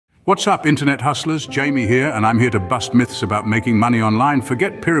What's up, internet hustlers? Jaime here, and I'm here to bust myths about making money online.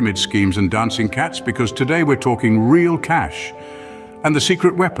 Forget pyramid schemes and dancing cats, because today we're talking real cash. And the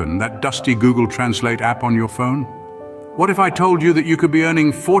secret weapon, that dusty Google Translate app on your phone? What if I told you that you could be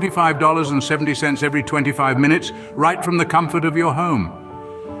earning $45.70 every 25 minutes right from the comfort of your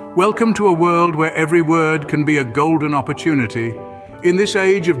home? Welcome to a world where every word can be a golden opportunity. In this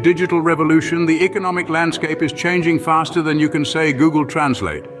age of digital revolution, the economic landscape is changing faster than you can say Google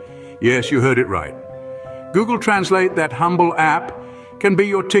Translate. Yes, you heard it right. Google Translate, that humble app, can be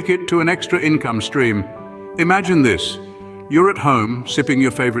your ticket to an extra income stream. Imagine this. You're at home, sipping your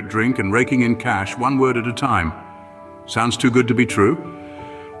favorite drink and raking in cash one word at a time. Sounds too good to be true?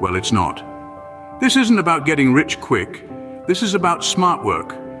 Well, it's not. This isn't about getting rich quick. This is about smart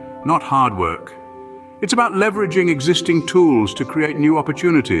work, not hard work. It's about leveraging existing tools to create new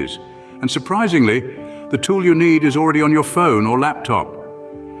opportunities. And surprisingly, the tool you need is already on your phone or laptop.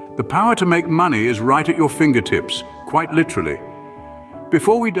 The power to make money is right at your fingertips, quite literally.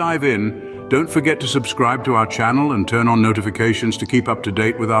 Before we dive in, don't forget to subscribe to our channel and turn on notifications to keep up to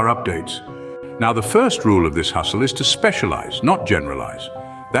date with our updates. Now, the first rule of this hustle is to specialize, not generalize.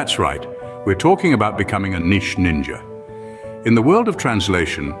 That's right, we're talking about becoming a niche ninja. In the world of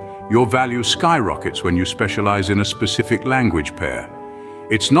translation, your value skyrockets when you specialize in a specific language pair.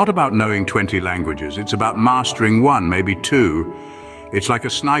 It's not about knowing 20 languages, it's about mastering one, maybe two. It's like a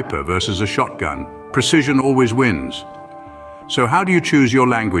sniper versus a shotgun. Precision always wins. So how do you choose your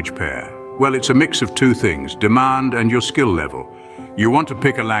language pair? Well, it's a mix of two things, demand and your skill level. You want to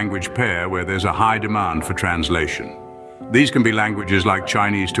pick a language pair where there's a high demand for translation. These can be languages like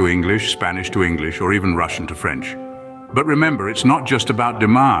Chinese to English, Spanish to English, or even Russian to French. But remember, it's not just about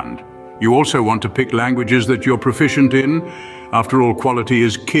demand. You also want to pick languages that you're proficient in. After all, quality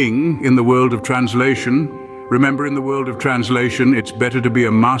is king in the world of translation. Remember, in the world of translation, it's better to be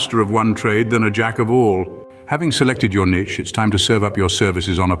a master of one trade than a jack of all. Having selected your niche, it's time to serve up your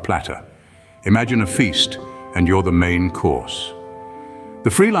services on a platter. Imagine a feast, and you're the main course.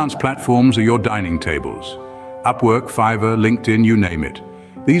 The freelance platforms are your dining tables. Upwork, Fiverr, LinkedIn, you name it.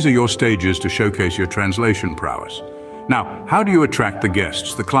 These are your stages to showcase your translation prowess. Now, how do you attract the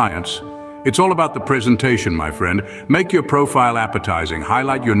guests, the clients? It's all about the presentation, my friend. Make your profile appetizing,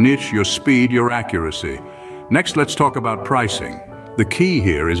 highlight your niche, your speed, your accuracy. Next, let's talk about pricing. The key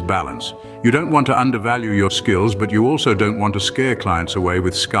here is balance. You don't want to undervalue your skills, but you also don't want to scare clients away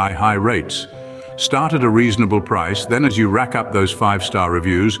with sky-high rates. Start at a reasonable price, then as you rack up those 5-star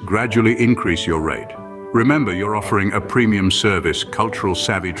reviews, gradually increase your rate. Remember, you're offering a premium service, cultural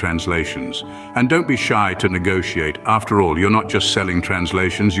savvy translations. And don't be shy to negotiate. After all, you're not just selling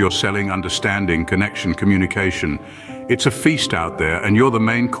translations, you're selling understanding, connection, communication. It's a feast out there, and you're the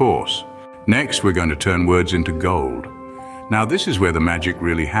main course. Next, we're going to turn words into gold. Now, this is where the magic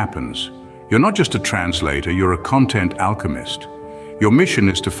really happens. You're not just a translator, you're a content alchemist. Your mission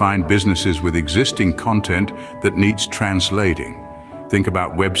is to find businesses with existing content that needs translating. Think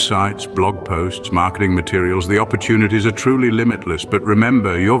about websites, blog posts, marketing materials. The opportunities are truly limitless, but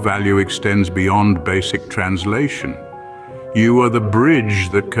remember, your value extends beyond basic translation. You are the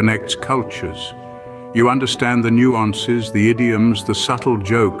bridge that connects cultures. You understand the nuances, the idioms, the subtle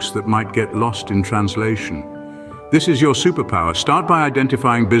jokes that might get lost in translation. This is your superpower. Start by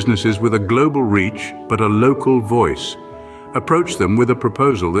identifying businesses with a global reach, but a local voice. Approach them with a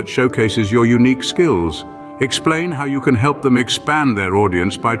proposal that showcases your unique skills. Explain how you can help them expand their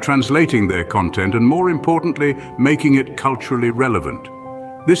audience by translating their content and, more importantly, making it culturally relevant.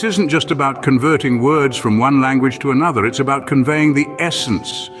 This isn't just about converting words from one language to another, it's about conveying the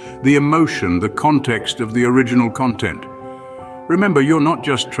essence, the emotion, the context of the original content. Remember, you're not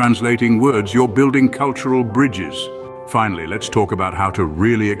just translating words, you're building cultural bridges. Finally, let's talk about how to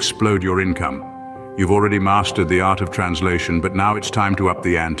really explode your income. You've already mastered the art of translation, but now it's time to up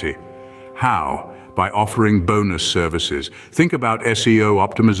the ante. How? By offering bonus services. Think about SEO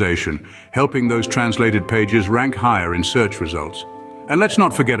optimization, helping those translated pages rank higher in search results. And let's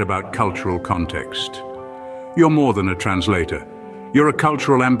not forget about cultural context. You're more than a translator. You're a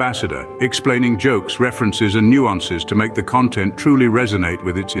cultural ambassador, explaining jokes, references, and nuances to make the content truly resonate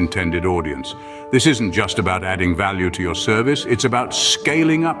with its intended audience. This isn't just about adding value to your service, it's about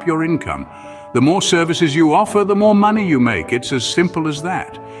scaling up your income. The more services you offer, the more money you make. It's as simple as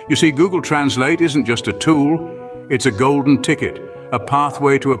that. You see, Google Translate isn't just a tool, it's a golden ticket, a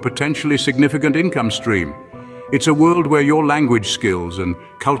pathway to a potentially significant income stream. It's a world where your language skills and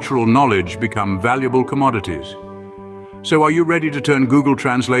cultural knowledge become valuable commodities. So are you ready to turn Google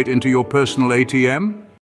Translate into your personal ATM?